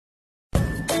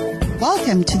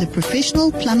Welcome to the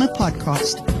Professional Plumber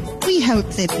Podcast. We hope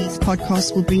that these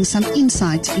podcasts will bring some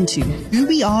insight into who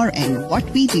we are and what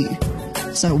we do.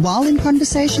 So while in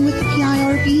conversation with the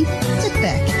PIRB, sit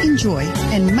back, enjoy,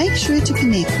 and make sure to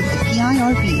connect with the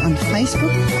PIRB on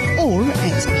Facebook or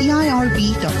at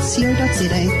pirb.co.za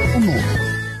for more.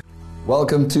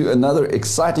 Welcome to another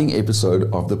exciting episode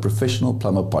of the Professional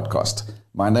Plumber Podcast.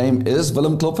 My name is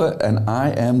Willem Klopper and I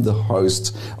am the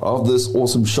host of this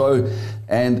awesome show.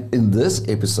 And in this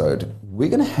episode, we're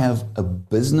going to have a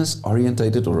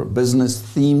business-orientated or a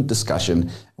business-themed discussion.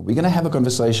 We're going to have a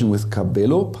conversation with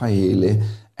Kabelo, Paile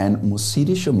and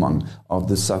Mosidi Shomang of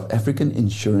the South African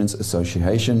Insurance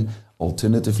Association,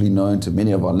 alternatively known to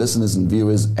many of our listeners and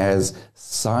viewers as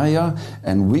SAIA.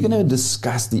 And we're going to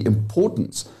discuss the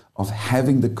importance of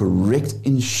having the correct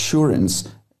insurance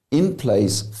in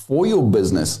place for your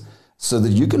business so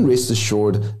that you can rest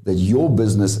assured that your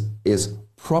business is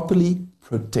properly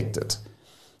protected.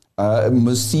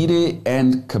 Mosidi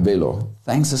and Kabelo,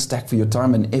 thanks a stack for your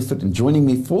time and effort in joining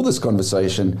me for this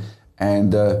conversation,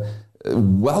 and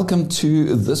welcome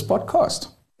to this podcast.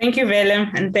 Thank you, Willem,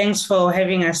 and thanks for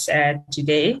having us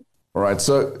today. All right,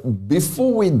 so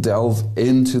before we delve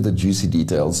into the juicy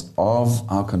details of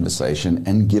our conversation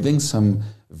and giving some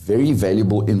very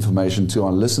valuable information to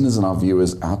our listeners and our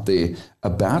viewers out there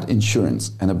about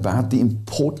insurance and about the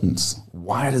importance,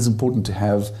 why it is important to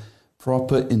have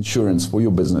proper insurance for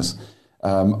your business,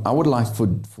 I would like for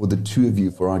the two of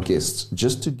you, for our guests,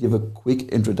 just to give a quick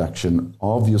introduction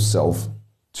of yourself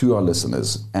to our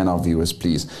listeners and our viewers,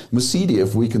 please. Mosidi,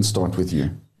 if we can start with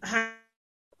you.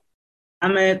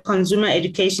 I'm a consumer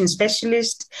education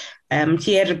specialist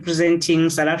here representing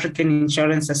South African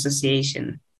Insurance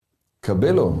Association.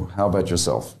 Kabelo, how about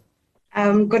yourself?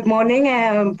 Good morning,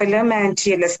 Willem, and to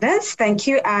your listeners. Thank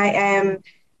you. I am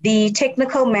the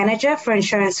Technical Manager for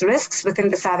Insurance Risks within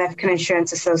the South African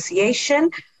Insurance Association.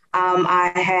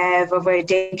 I have over a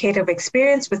decade of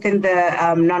experience within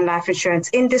the non-life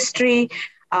insurance industry.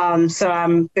 So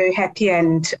I'm very happy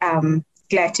and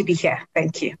glad to be here.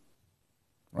 Thank you.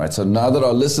 Right, so now that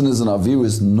our listeners and our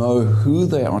viewers know who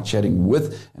they are chatting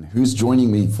with and who's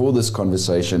joining me for this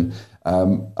conversation,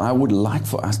 I would like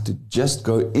for us to just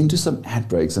go into some ad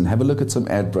breaks and have a look at some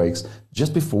ad breaks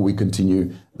just before we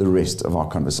continue the rest of our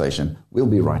conversation. We'll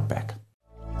be right back.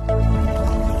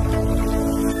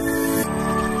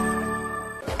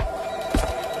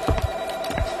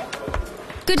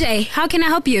 Good day. How can I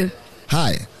help you?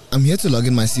 Hi. I'm here to log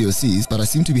in my COCs, but I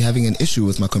seem to be having an issue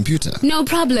with my computer. No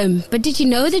problem. But did you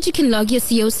know that you can log your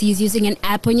COCs using an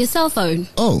app on your cell phone?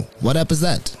 Oh, what app is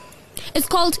that? It's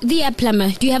called the App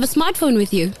Plumber. Do you have a smartphone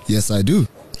with you? Yes, I do.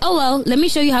 Oh well, let me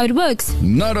show you how it works.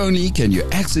 Not only can you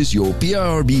access your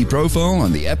PIRB profile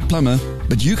on the App Plumber,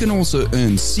 but you can also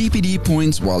earn CPD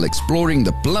points while exploring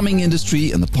the plumbing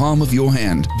industry in the palm of your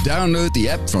hand. Download the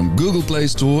app from Google Play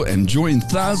Store and join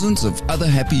thousands of other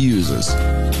happy users.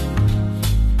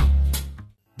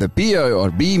 The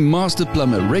PIRB Master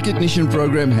Plumber Recognition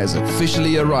Program has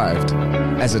officially arrived.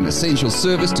 As an essential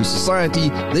service to society,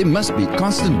 there must be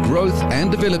constant growth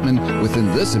and development within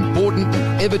this important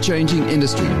and ever-changing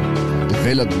industry.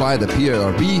 Developed by the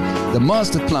PIRB, the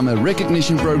Master Plumber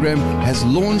Recognition Program has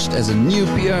launched as a new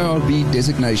PIRB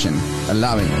designation,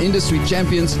 allowing industry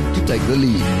champions to take the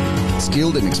lead.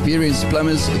 Skilled and experienced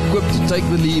plumbers equipped to take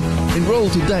the lead, enroll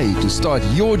today to start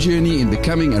your journey in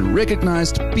becoming a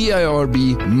recognized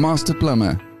PIRB Master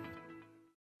Plumber.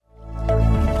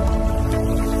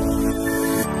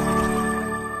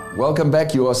 Welcome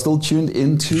back. You are still tuned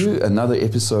into another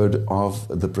episode of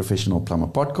the Professional Plumber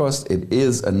Podcast. It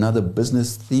is another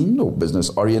business-themed or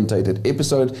business-orientated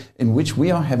episode in which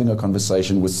we are having a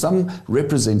conversation with some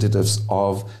representatives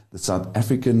of the South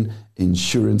African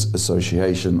Insurance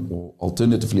Association, or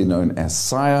alternatively known as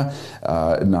SAIA.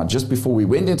 Now, just before we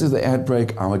went into the ad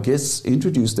break, our guests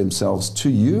introduced themselves to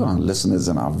you, our listeners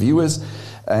and our viewers.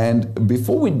 And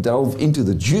before we delve into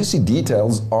the juicy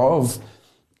details of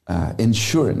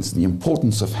insurance, the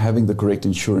importance of having the correct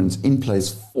insurance in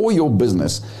place for your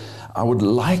business, I would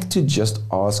like to just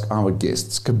ask our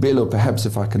guests, Kabelo, perhaps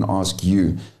if I can ask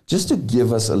you, just to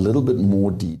give us a little bit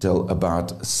more detail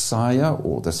about SAIA,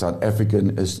 or the South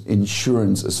African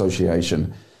Insurance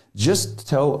Association. Just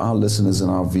tell our listeners and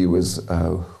our viewers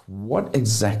what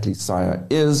exactly SAIA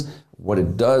is, what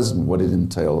it does, and what it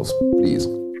entails, please.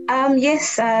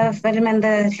 Yes, Willem and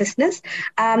the listeners.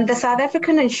 The South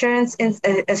African Insurance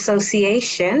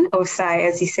Association, or SAIA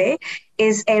as you say,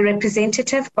 is a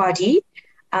representative body.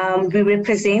 We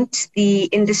represent the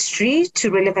industry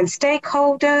to relevant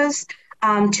stakeholders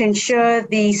to ensure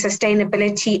the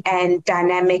sustainability and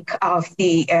dynamic of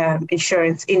the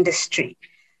insurance industry.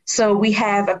 So we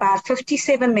have about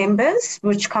 57 members,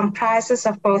 which comprises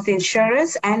of both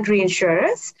insurers and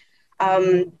reinsurers.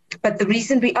 But the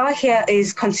reason we are here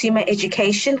is consumer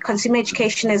education. Consumer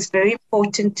education is very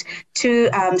important to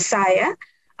SAIA.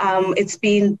 It's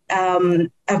been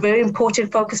a very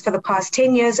important focus for the past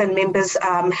 10 years, and members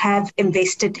have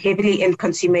invested heavily in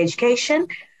consumer education.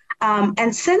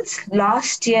 And since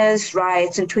last year's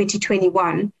riots in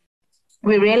 2021,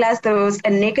 we realized there was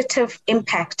a negative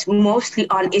impact mostly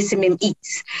on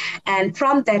SMMEs. And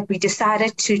from that, we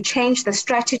decided to change the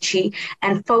strategy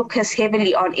and focus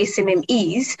heavily on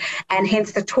SMMEs, and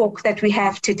hence the talk that we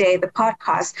have today, the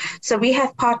podcast. So we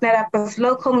have partnered up with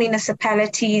local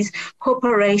municipalities,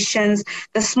 corporations,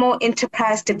 the Small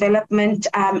Enterprise Development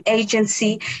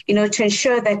Agency, to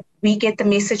ensure that we get the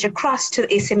message across to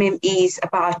SMMEs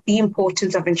about the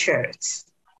importance of insurance.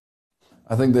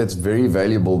 I think that's very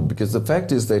valuable, because the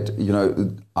fact is that,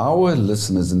 our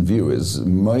listeners and viewers,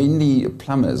 mainly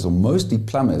plumbers or mostly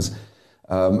plumbers,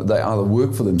 they either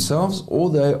work for themselves or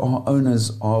they are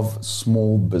owners of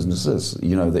small businesses, the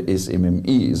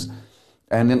SMMEs.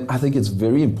 And then I think it's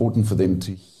very important for them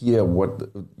to hear what,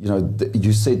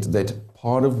 you said that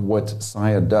part of what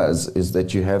SAIA does is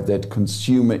that you have that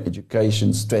consumer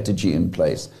education strategy in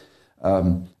place.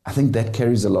 I think that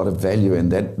carries a lot of value,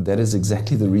 and that is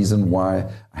exactly the reason why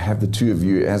I have the two of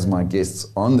you as my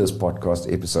guests on this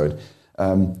podcast episode,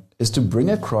 is to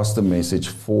bring across the message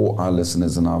for our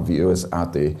listeners and our viewers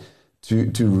out there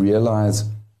to realize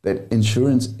that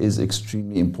insurance is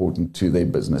extremely important to their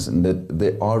business, and that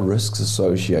there are risks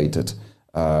associated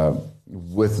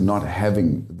with not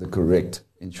having the correct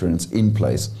insurance in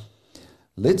place.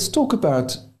 Let's talk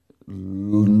about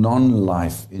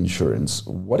non-life insurance.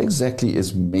 What exactly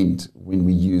is meant when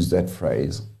we use that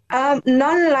phrase?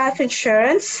 Non-life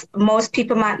insurance, most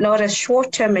people might know it as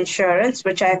short-term insurance,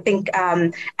 which I think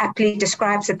aptly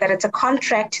describes it, that it's a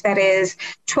contract that is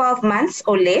 12 months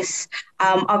or less.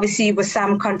 Obviously, with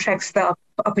some contracts, the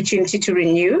opportunity to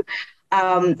renew.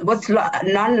 With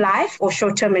non-life or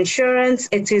short-term insurance,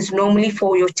 it is normally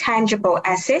for your tangible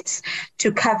assets,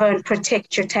 to cover and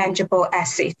protect your tangible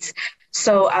assets.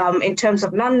 So in terms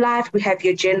of non-life, we have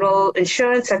your general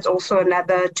insurance. That's also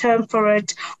another term for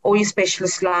it, or your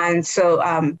specialist lines. So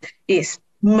yes,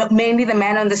 mainly the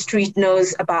man on the street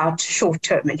knows about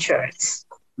short-term insurance.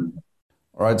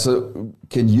 All right. So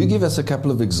can you give us a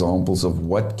couple of examples of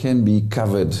what can be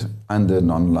covered under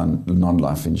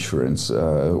non-life insurance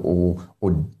or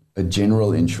a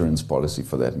general insurance policy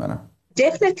for that matter?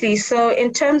 Definitely. So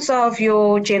in terms of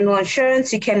your general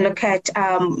insurance, you can look at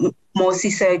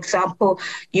Mosidi, for example,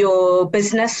 your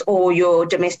business or your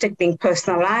domestic being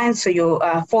personal lines. So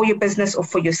for your business or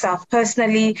for yourself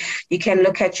personally, you can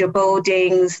look at your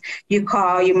buildings, your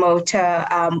car, your motor,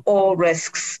 all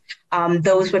risks.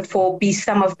 Those would be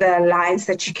some of the lines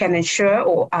that you can insure,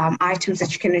 or items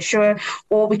that you can insure.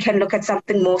 Or we can look at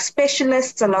something more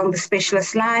specialist along the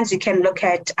specialist lines. You can look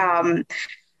at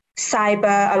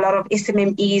cyber. A lot of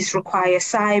SMMEs require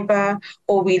cyber,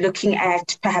 or we're looking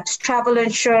at perhaps travel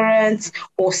insurance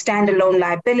or standalone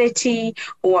liability,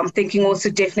 or I'm thinking also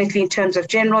definitely in terms of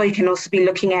general, you can also be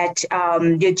looking at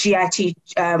your GIT,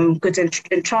 goods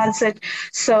in transit.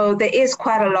 So there is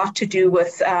quite a lot to do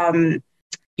with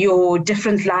your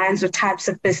different lines or types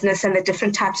of business and the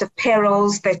different types of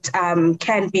perils that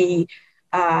can be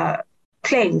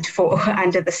claimed for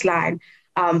under this line.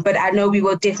 But I know we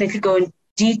will definitely go in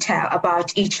detail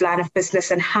about each line of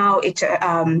business and how it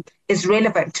is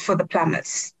relevant for the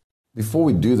plumbers. Before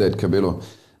we do that, Kabelo,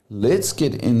 let's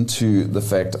get into the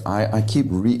fact I keep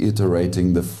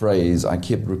reiterating the phrase, I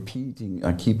keep repeating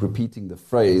the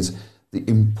phrase, the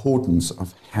importance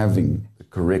of having the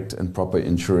correct and proper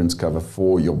insurance cover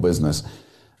for your business.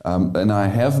 And I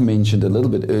have mentioned a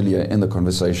little bit earlier in the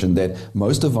conversation that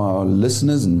most of our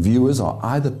listeners and viewers are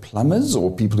either plumbers or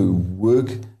people who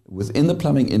work within the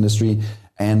plumbing industry,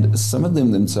 and some of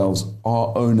them themselves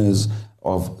are owners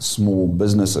of small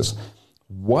businesses.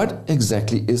 What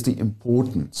exactly is the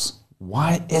importance?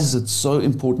 Why is it so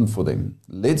important for them?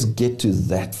 Let's get to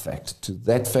that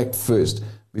fact first,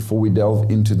 before we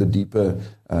delve into the deeper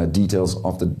details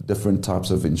of the different types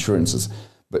of insurances.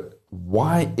 But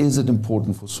why is it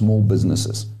important for small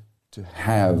businesses to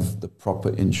have the proper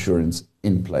insurance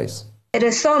in place? It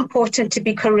is so important to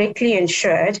be correctly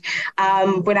insured.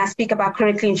 When I speak about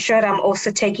correctly insured, I'm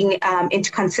also taking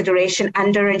into consideration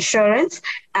underinsurance.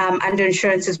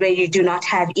 Underinsurance is where you do not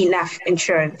have enough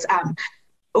insurance,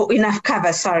 or enough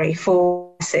cover,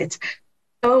 for assets.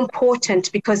 so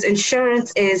important because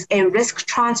insurance is a risk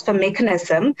transfer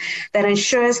mechanism that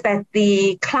ensures that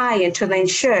the client or the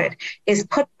insured is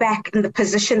put back in the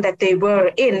position that they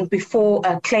were in before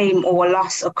a claim or a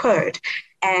loss occurred.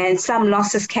 And some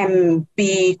losses can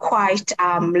be quite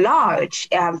large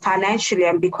financially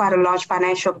and be quite a large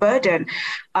financial burden.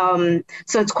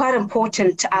 So it's quite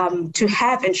important to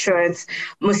have insurance.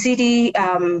 Mosidi,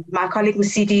 my colleague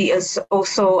Mosidi is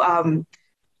also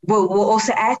will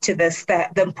also add to this the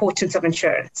importance of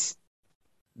insurance.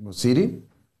 Mosidi?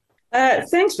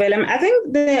 Thanks, Willem. I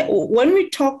think when we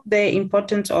talk the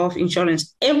importance of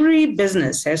insurance, every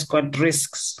business has got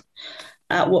risks.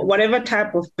 Whatever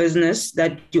type of business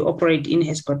that you operate in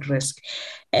has got risk.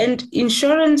 And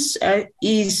insurance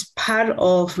is part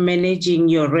of managing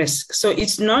your risk. So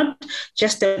it's not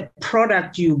just a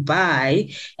product you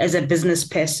buy as a business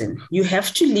person. You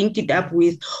have to link it up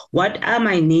with what are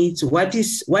my needs? What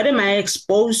am I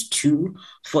exposed to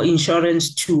for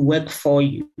insurance to work for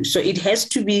you? So it has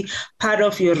to be part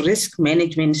of your risk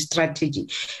management strategy.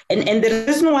 And the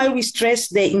reason why we stress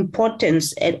the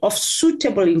importance of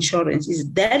suitable insurance is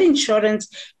that insurance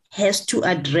has to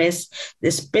address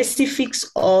the specifics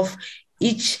of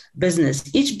each business.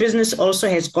 Each business also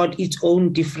has got its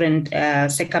own different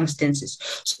circumstances.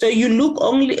 So you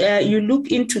look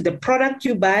into the product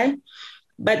you buy,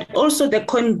 but also the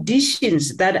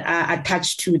conditions that are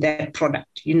attached to that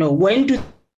product.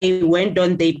 When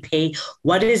don't they pay?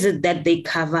 What is it that they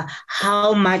cover?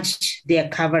 How much they are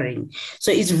covering?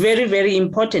 So it's very, very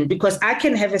important because I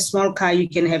can have a small car, you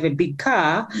can have a big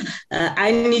car.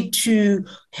 I need to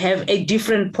have a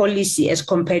different policy as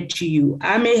compared to you.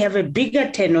 I may have a bigger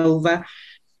turnover.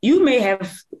 You may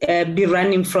have be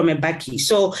running from a bakkie.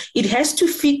 So it has to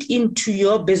fit into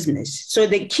your business. So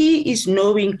the key is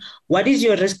knowing what is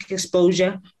your risk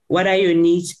exposure, what are your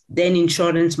needs, then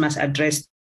insurance must address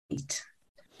it.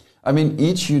 I mean,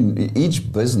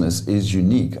 each business is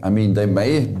unique. I mean, they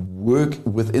may work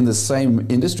within the same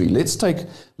industry. Let's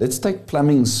take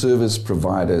plumbing service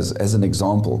providers as an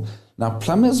example. Now,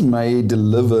 plumbers may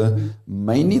deliver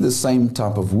mainly the same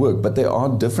type of work, but there are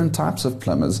different types of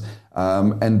plumbers,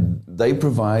 and they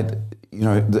provide.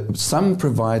 Some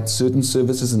provide certain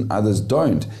services and others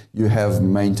don't. You have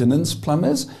maintenance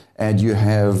plumbers and you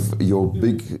have your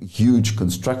big, huge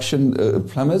construction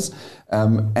plumbers,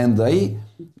 and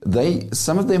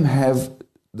some of them have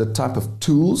the type of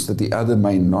tools that the other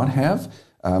may not have.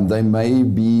 They may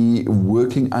be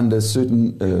working under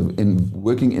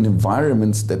working in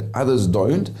environments that others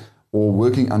don't, or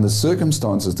working under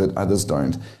circumstances that others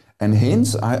don't. And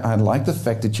hence, I like the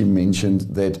fact that you mentioned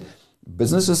that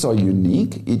businesses are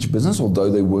unique, each business, although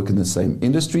they work in the same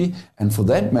industry. And for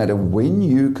that matter, when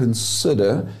you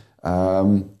consider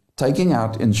taking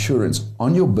out insurance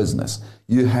on your business,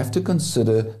 you have to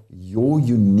consider your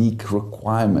unique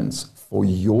requirements for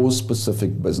your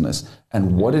specific business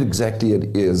and what exactly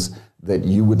it is that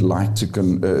you would like to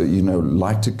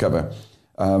cover.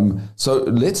 So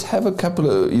let's have a couple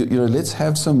of, let's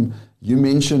have some. You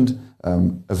mentioned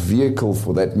a vehicle,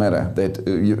 for that matter, that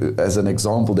as an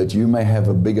example, that you may have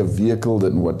a bigger vehicle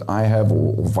than what I have,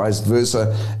 or vice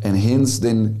versa, and hence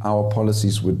then our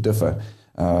policies would differ.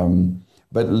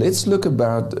 But let's look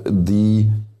about the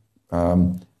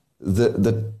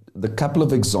couple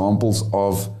of examples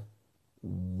of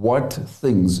what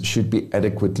things should be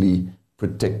adequately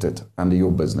protected under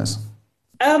your business.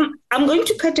 I'm going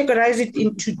to categorize it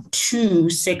into two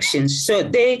sections.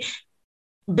 So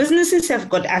businesses have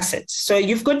got assets. So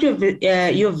you've got your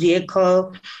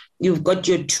vehicle, you've got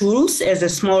your tools as a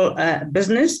small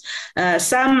business.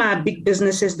 Some are big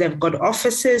businesses. They've got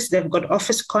offices, they've got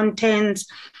office contents,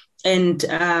 and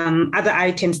other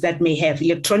items that may have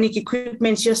electronic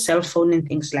equipment, your cell phone and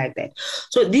things like that.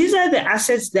 So these are the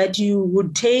assets that you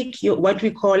would take what we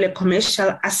call a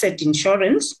commercial asset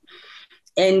insurance,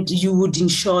 and you would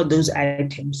insure those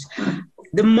items.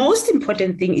 The most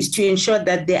important thing is to ensure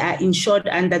that they are insured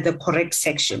under the correct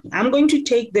section. I'm going to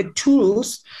take the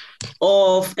tools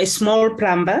of a small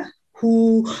plumber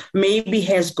who maybe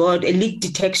has got a leak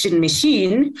detection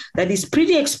machine that is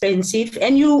pretty expensive,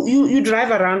 and you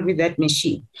drive around with that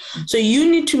machine. So you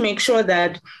need to make sure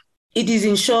that it is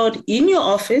insured in your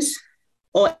office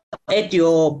or at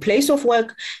your place of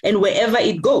work and wherever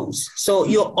it goes. So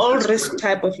your all-risk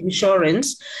type of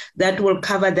insurance that will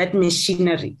cover that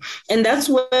machinery. And that's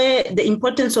where the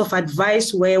importance of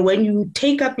advice, where when you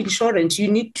take up insurance, you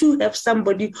need to have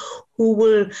somebody who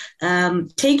will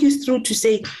take you through to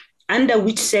say, under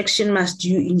which section must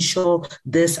you insure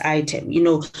this item?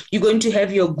 You're going to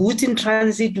have your goods in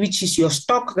transit, which is your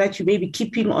stock that you may be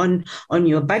keeping on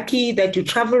your bakkie that you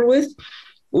travel with.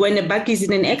 When a bug is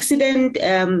in an accident,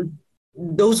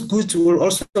 those goods will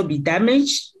also be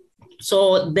damaged.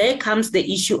 So there comes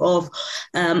the issue of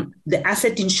the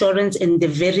asset insurance and the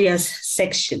various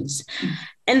sections.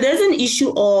 And there's an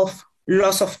issue of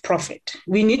loss of profit.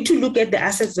 We need to look at the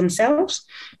assets themselves,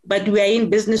 but we are in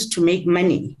business to make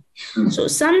money. So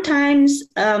sometimes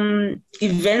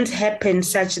events happen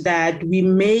such that we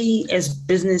may, as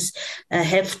business,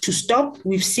 have to stop.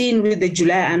 We've seen with the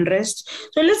July unrest.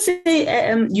 So let's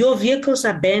say your vehicles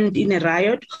are banned in a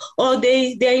riot, or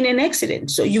they're in an accident.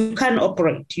 So you can't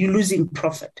operate. You're losing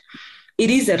profit. It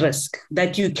is a risk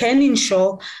that you can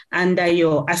insure under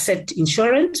your asset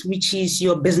insurance, which is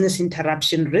your business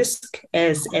interruption risk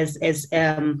as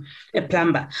a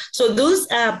plumber. So those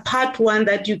are part one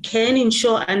that you can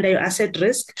insure under your asset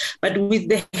risk, but with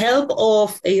the help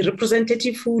of a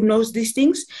representative who knows these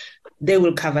things, they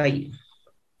will cover you.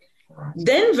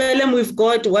 Then, Willem, we've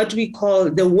got what we call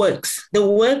the work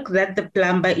that the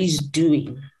plumber is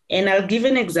doing. And I'll give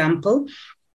an example.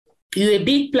 You're a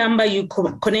big plumber, you're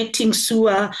connecting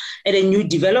sewer at a new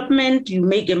development, you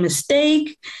make a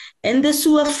mistake, and the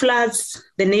sewer floods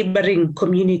the neighboring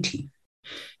community.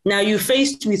 Now you're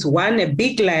faced with a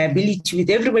big liability with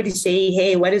everybody saying,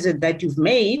 hey, what is it that you've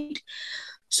made?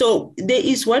 So there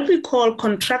is what we call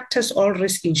contractors' all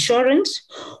risk insurance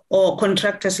or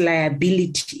contractors'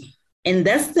 liability. And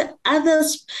that's the other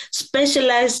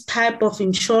specialized type of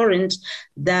insurance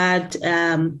that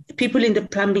people in the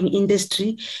plumbing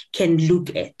industry can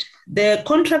look at. The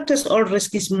contractors' all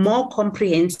risk is more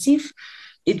comprehensive.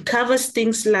 It covers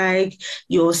things like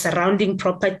your surrounding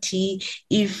property,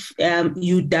 if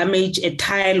you damage a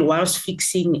tile whilst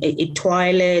fixing a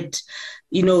toilet,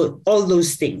 all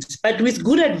those things. But with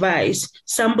good advice,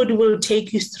 somebody will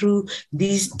take you through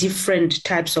these different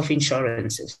types of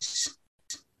insurances.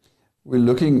 We're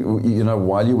looking,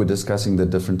 while you were discussing the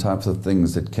different types of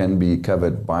things that can be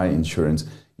covered by insurance,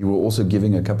 you were also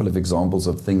giving a couple of examples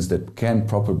of things that can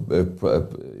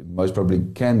most probably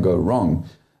can go wrong.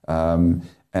 And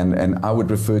I would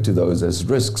refer to those as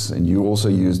risks. And you also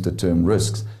used the term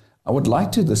risks. I would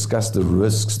like to discuss the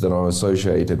risks that are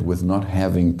associated with not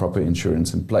having proper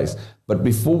insurance in place. But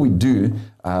before we do,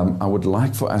 I would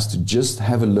like for us to just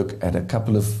have a look at a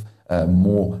couple of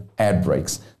more ad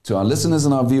breaks. To our listeners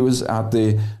and our viewers out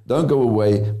there, don't go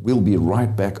away. We'll be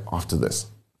right back after this.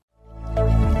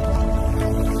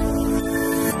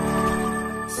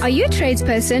 Are you a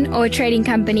tradesperson or a trading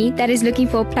company that is looking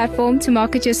for a platform to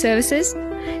market your services?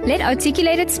 Let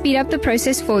Articulated speed up the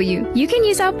process for you. You can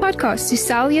use our podcast to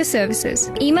sell your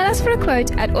services. Email us for a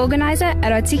quote at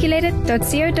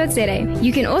organizer@articulated.co.za.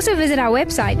 You can also visit our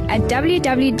website at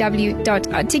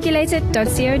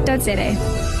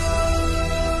www.articulated.co.za.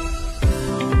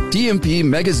 TMP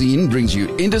Magazine brings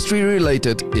you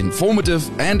industry-related, informative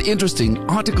and interesting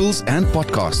articles and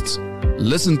podcasts.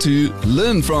 Listen to,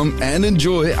 learn from and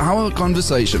enjoy our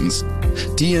conversations.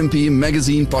 TMP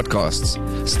Magazine Podcasts.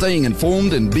 Staying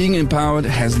informed and being empowered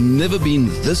has never been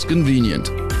this convenient.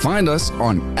 Find us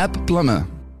on App Plumber.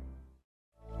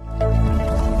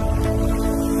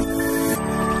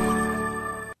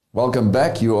 Welcome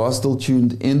back. You are still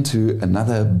tuned into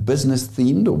another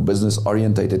business-themed or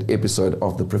business-orientated episode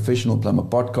of the Professional Plumber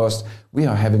Podcast. We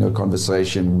are having a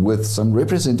conversation with some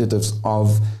representatives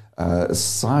of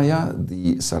SAIA,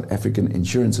 the South African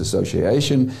Insurance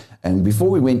Association. And before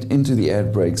we went into the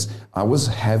ad breaks, I was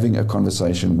having a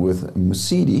conversation with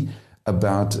Mosidi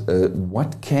about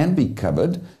what can be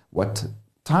covered, what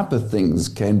type of things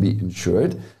can be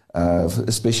insured,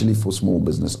 especially for small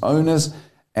business owners.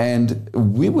 And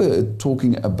we were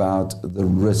talking about the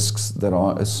risks that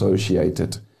are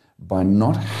associated by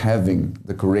not having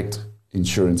the correct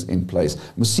insurance in place.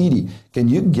 Mosidi, can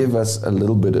you give us a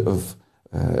little bit of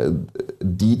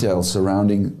detail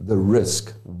surrounding the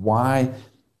risk, why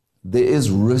there is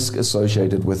risk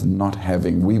associated with not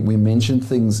having? We mentioned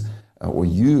things, or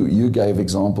you gave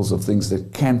examples of things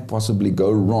that can possibly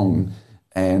go wrong,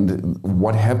 and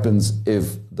what happens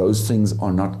if those things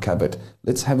are not covered.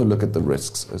 Let's have a look at the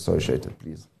risks associated,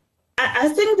 please. I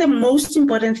think the most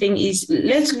important thing is,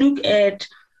 let's look at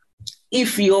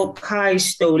if your car is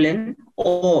stolen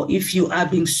or if you are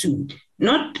being sued.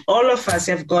 Not all of us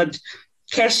have got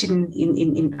cash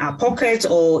in our pockets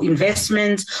or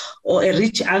investments or a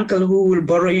rich uncle who will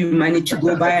borrow you money to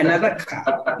go buy another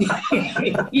car.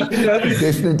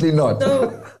 Definitely not.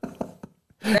 So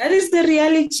that is the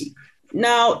reality.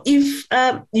 Now, if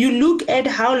you look at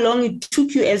how long it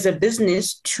took you as a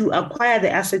business to acquire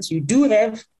the assets you do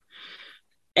have,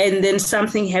 and then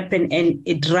something happened and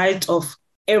it writes off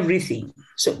everything.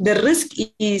 So the risk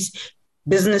is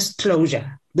business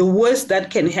closure. the worst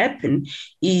that can happen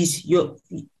is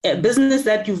a business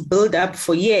that you've built up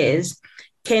for years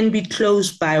can be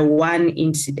closed by one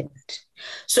incident.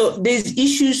 So there's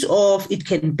issues of it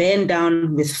can burn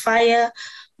down with fire,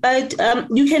 but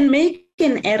you can make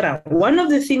an error. One of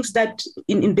the things that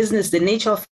in business, the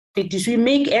nature of it is we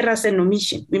make errors and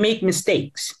omission. We make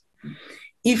mistakes.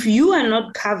 If you are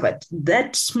not covered,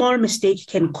 that small mistake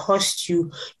can cost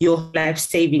you your life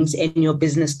savings and your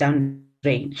business down the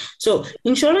drain. So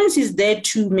insurance is there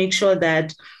to make sure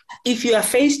that if you are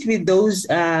faced with those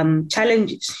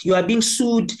challenges, you are being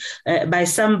sued by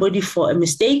somebody for a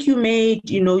mistake you made,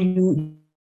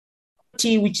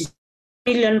 which is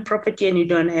million property and you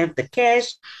don't have the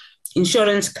cash,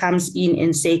 insurance comes in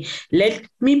and say, let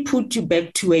me put you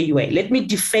back to where you were. Let me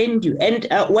defend you. And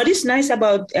what is nice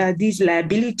about these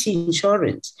liability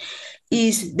insurance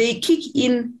is they kick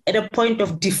in at a point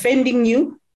of defending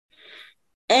you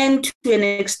and to an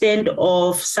extent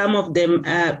of some of them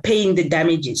paying the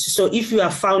damages. So if you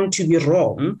are found to be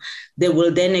wrong, they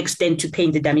will then extend to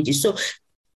paying the damages. So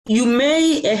you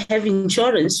may have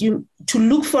insurance to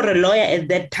look for a lawyer at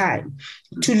that time,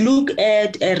 to look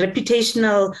at a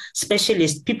reputational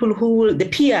specialist, people the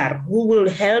PR, who will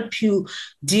help you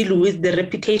deal with the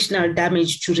reputational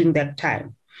damage during that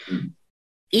time.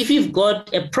 If you've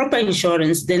got a proper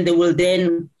insurance, then they will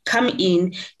then come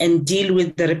in and deal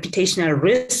with the reputational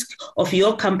risk of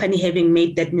your company having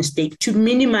made that mistake to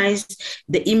minimize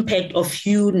the impact of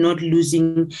you not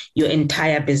losing your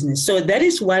entire business. So that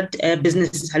is what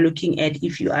businesses are looking at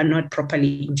if you are not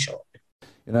properly insured.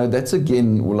 That's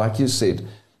again, like you said,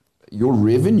 your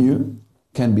revenue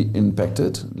can be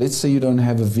impacted. Let's say you don't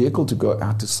have a vehicle to go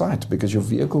out to site because your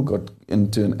vehicle got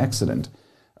into an accident.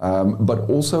 But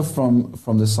also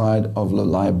from the side of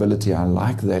liability, I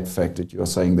like that fact that you're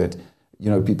saying that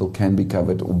people can be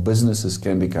covered or businesses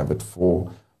can be covered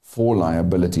for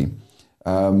liability.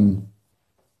 And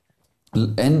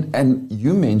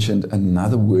you mentioned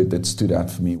another word that stood out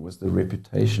for me was the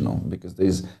reputational, because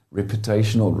there's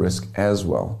reputational risk as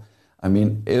well. I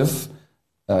mean, if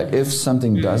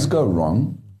something does go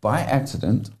wrong by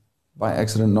accident,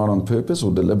 not on purpose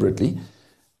or deliberately,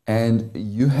 and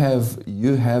you have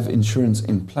insurance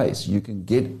in place, you can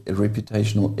get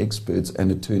reputational experts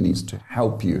and attorneys to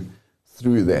help you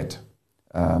through that.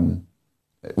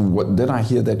 Did I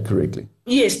hear that correctly?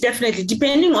 Yes, definitely.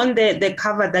 Depending on the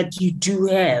cover that you do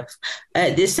have,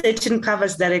 there's certain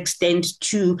covers that extend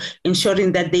to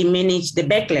ensuring that they manage the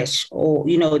backlash, or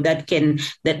that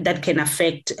can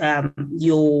affect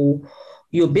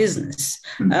your business.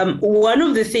 One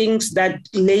of the things that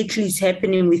lately is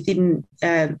happening within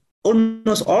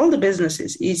almost all the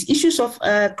businesses is issues of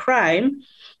crime,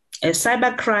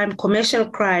 cyber crime, commercial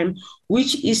crime,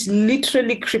 which is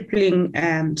literally crippling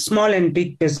small and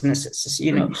big businesses,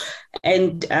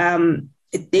 and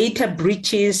data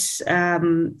breaches.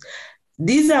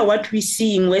 These are what we're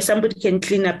seeing, where somebody can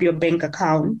clean up your bank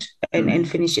account and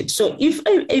finish it. So if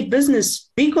a business,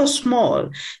 big or small,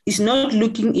 is not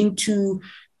looking into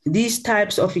these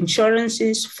types of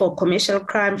insurances for commercial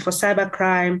crime, for cyber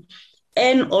crime,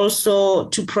 and also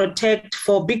to protect,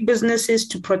 for big businesses,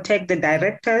 to protect the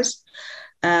directors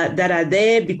that are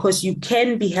there, because you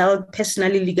can be held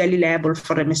personally, legally liable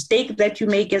for a mistake that you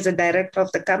make as a director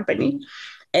of the company.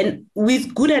 And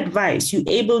with good advice, you're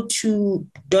able to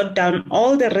jot down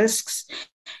all the risks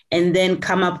and then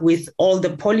come up with all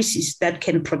the policies that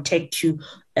can protect you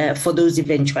for those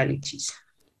eventualities.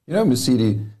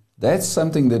 Mosidi, that's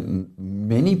something that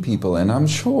many people, and I'm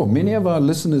sure many of our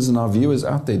listeners and our viewers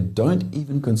out there, don't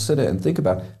even consider and think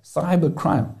about cyber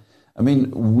crime. I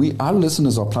mean, our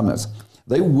listeners are plumbers.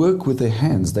 They work with their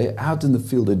hands. They're out in the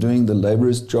field. They're doing the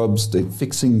laborers' jobs. They're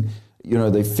fixing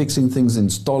things,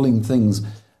 installing things.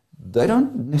 They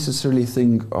don't necessarily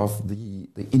think of the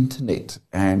internet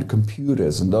and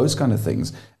computers and those kind of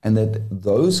things, and that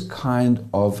those kind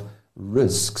of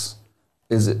risks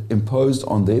is imposed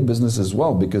on their business as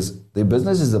well, because their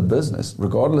business is a business,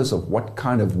 regardless of what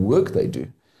kind of work they do.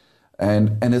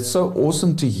 And it's so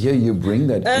awesome to hear you bring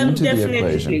that into the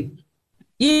equation.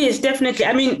 Yes, definitely.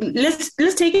 I mean, let's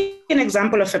take an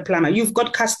example of a plumber. You've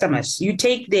got customers. You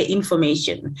take their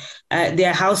information,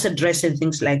 their house address and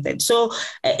things like that. So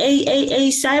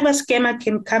a cyber scammer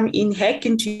can come in, hack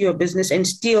into your business and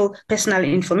steal personal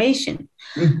information.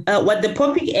 What the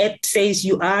PPP Act says,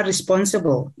 you are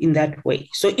responsible in that way.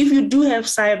 So if you do have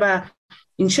cyber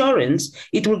insurance,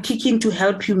 it will kick in to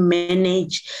help you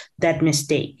manage that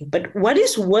mistake. But what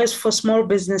is worse for small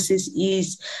businesses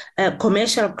is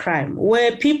commercial crime,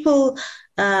 where people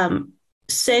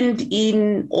send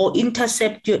in or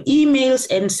intercept your emails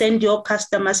and send your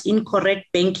customers incorrect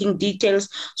banking details.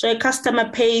 So a customer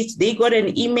pays, they got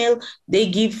an email,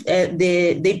 they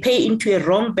they pay into a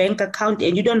wrong bank account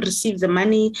and you don't receive the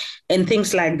money and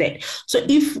things like that. So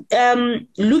if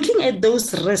looking at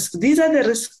those risks, these are the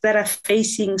risks that are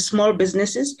facing small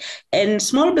businesses, and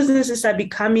small businesses are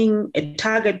becoming a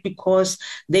target because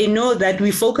they know that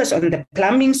we focus on the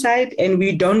plumbing side and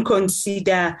we don't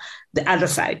consider the other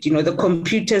side, the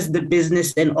computers, the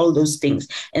business, and all those things.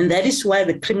 And that is why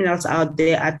the criminals out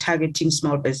there are targeting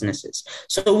small businesses.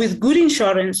 So with good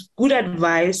insurance, good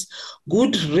advice,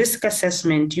 good risk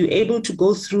assessment, you're able to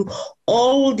go through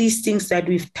all these things that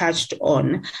we've touched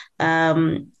on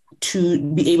to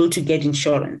be able to get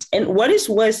insurance. And what is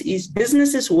worse is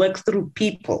businesses work through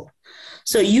people.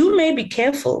 So you may be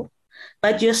careful,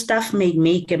 but your staff may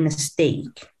make a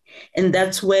mistake. And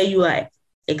that's where you are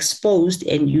exposed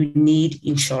and you need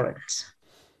insurance.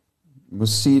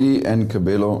 Mosidi and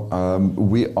Kabelo,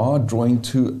 we are drawing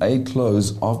to a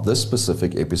close of this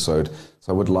specific episode.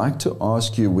 So I would like to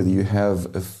ask you whether you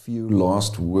have a few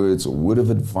last words or word of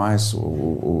advice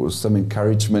or some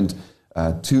encouragement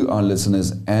to our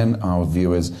listeners and our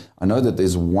viewers. I know that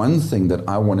there's one thing that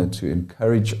I wanted to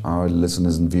encourage our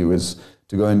listeners and viewers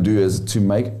to go and do is to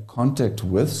make contact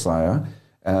with SAIA,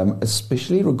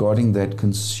 especially regarding that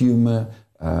consumer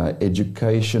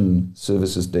education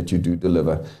services that you do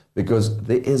deliver, because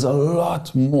there is a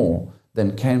lot more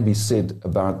than can be said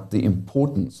about the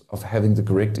importance of having the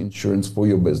correct insurance for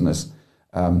your business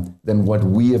than what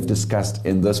we have discussed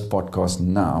in this podcast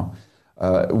now.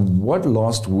 What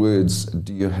last words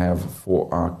do you have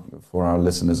for our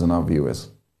listeners and our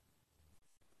viewers?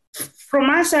 From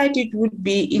our side, it would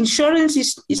be insurance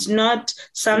is not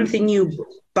something you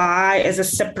buy as a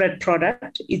separate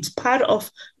product. It's part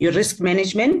of your risk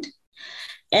management.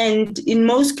 And in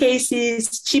most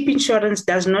cases, cheap insurance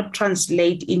does not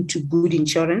translate into good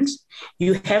insurance.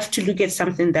 You have to look at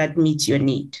something that meets your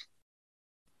need.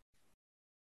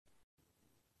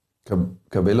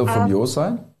 Kabelo, from your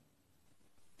side?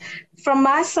 From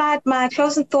my side, my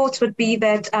closing thoughts would be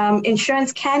that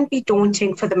insurance can be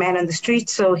daunting for the man on the street,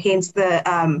 so hence the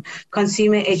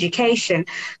consumer education.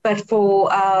 But for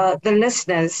the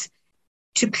listeners,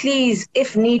 to please,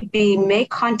 if need be, make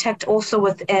contact also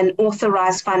with an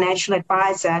authorized financial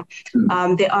advisor.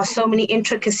 There are so many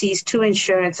intricacies to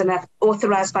insurance, and an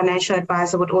authorized financial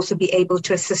advisor would also be able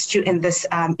to assist you in this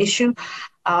issue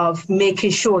of making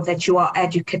sure that you are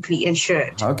adequately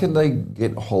insured. How can they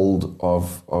get hold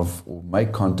of or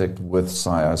make contact with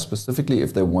SAIA, specifically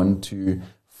if they want to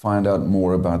find out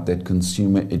more about that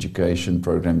consumer education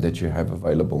program that you have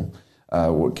available?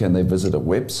 Can they visit a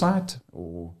website?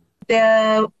 Or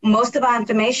most of our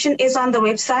information is on the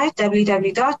website,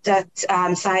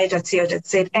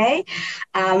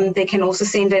 www.saia.co.za. They can also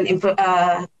send an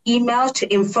email to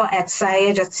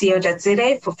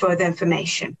info@saia.co.za for further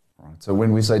information. Right. So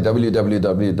when we say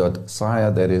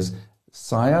www.SAIA, that is,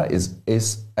 SAIA is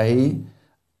SAIA.co.za,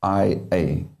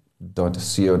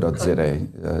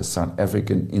 South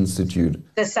African Institute,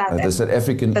 the South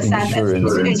African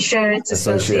Insurance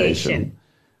Association.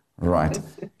 Right.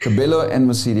 Kabelo and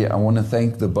Mosidi, I want to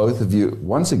thank the both of you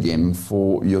once again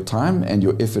for your time and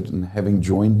your effort in having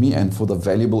joined me and for the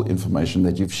valuable information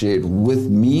that you've shared with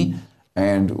me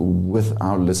and with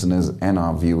our listeners and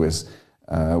our viewers.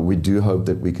 We do hope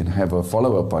that we can have a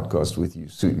follow-up podcast with you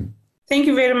soon. Thank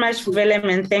you very much, Willem,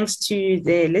 and thanks to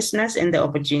the listeners and the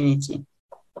opportunity.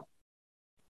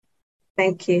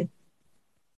 Thank you.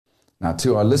 Now,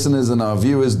 to our listeners and our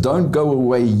viewers, don't go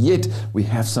away yet. We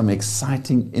have some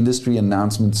exciting industry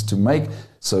announcements to make,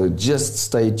 so just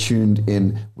stay tuned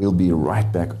in. We'll be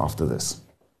right back after this.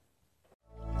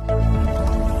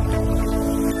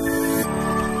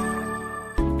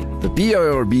 The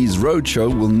PIRB's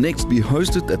Roadshow will next be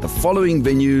hosted at the following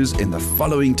venues in the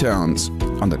following towns.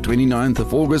 On the 29th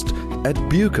of August at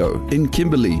Buco in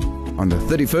Kimberley. On the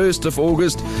 31st of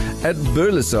August at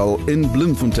Burlesel in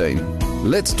Bloemfontein.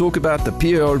 Let's talk about the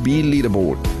PIRB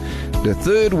leaderboard. The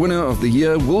third winner of the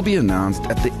year will be announced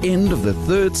at the end of the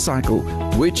third cycle,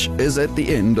 which is at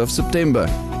the end of September.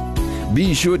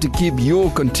 Be sure to keep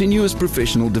your continuous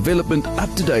professional development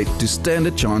up to date to stand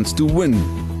a chance to win.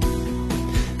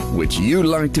 Would you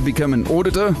like to become an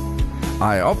auditor?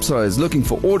 IOPSA is looking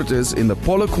for auditors in the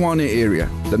Polokwane area,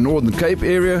 the Northern Cape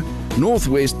area,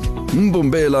 Northwest,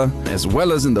 Mbombela, as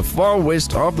well as in the far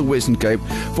west of the Western Cape,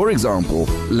 for example,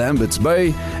 Lambert's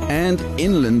Bay and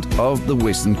inland of the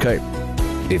Western Cape.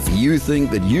 If you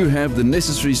think that you have the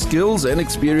necessary skills and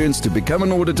experience to become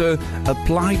an auditor,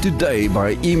 apply today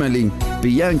by emailing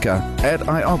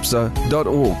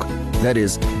bianca@iopsa.org. That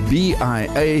is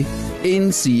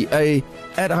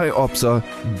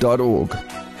BIANCA@iopsa.org.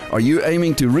 Are you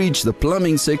aiming to reach the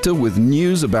plumbing sector with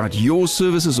news about your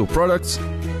services or products?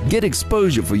 Get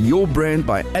exposure for your brand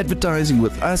by advertising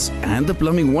with us and the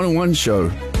Plumbing 101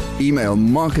 show. Email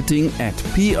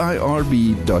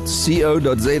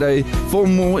marketing@pirb.co.za for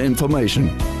more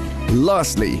information.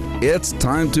 Lastly, it's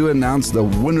time to announce the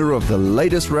winner of the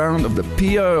latest round of the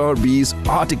PIRB's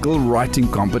article writing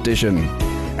competition.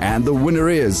 And the winner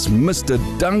is Mr.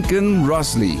 Duncan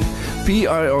Rossley,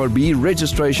 PIRB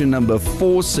registration number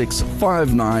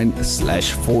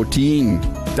 4659/14.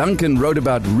 Duncan wrote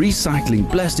about recycling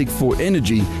plastic for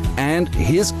energy, and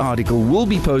his article will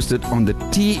be posted on the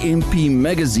TMP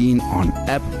magazine on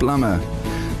App Plumber.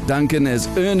 Duncan has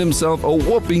earned himself a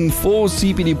whopping 4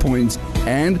 CPD points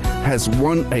and has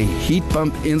won a heat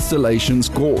pump installations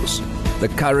course. The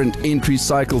current entry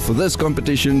cycle for this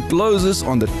competition closes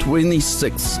on the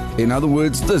 26th, in other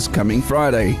words, this coming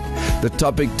Friday. The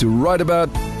topic to write about: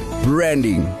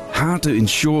 branding, how to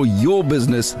ensure your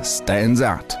business stands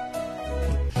out.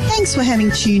 Thanks for having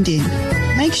tuned in.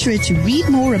 Make sure to read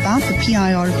more about the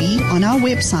PIRB on our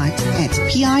website at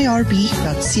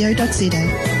pirb.co.za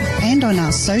and on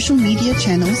our social media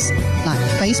channels like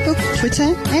Facebook,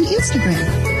 Twitter, and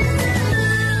Instagram.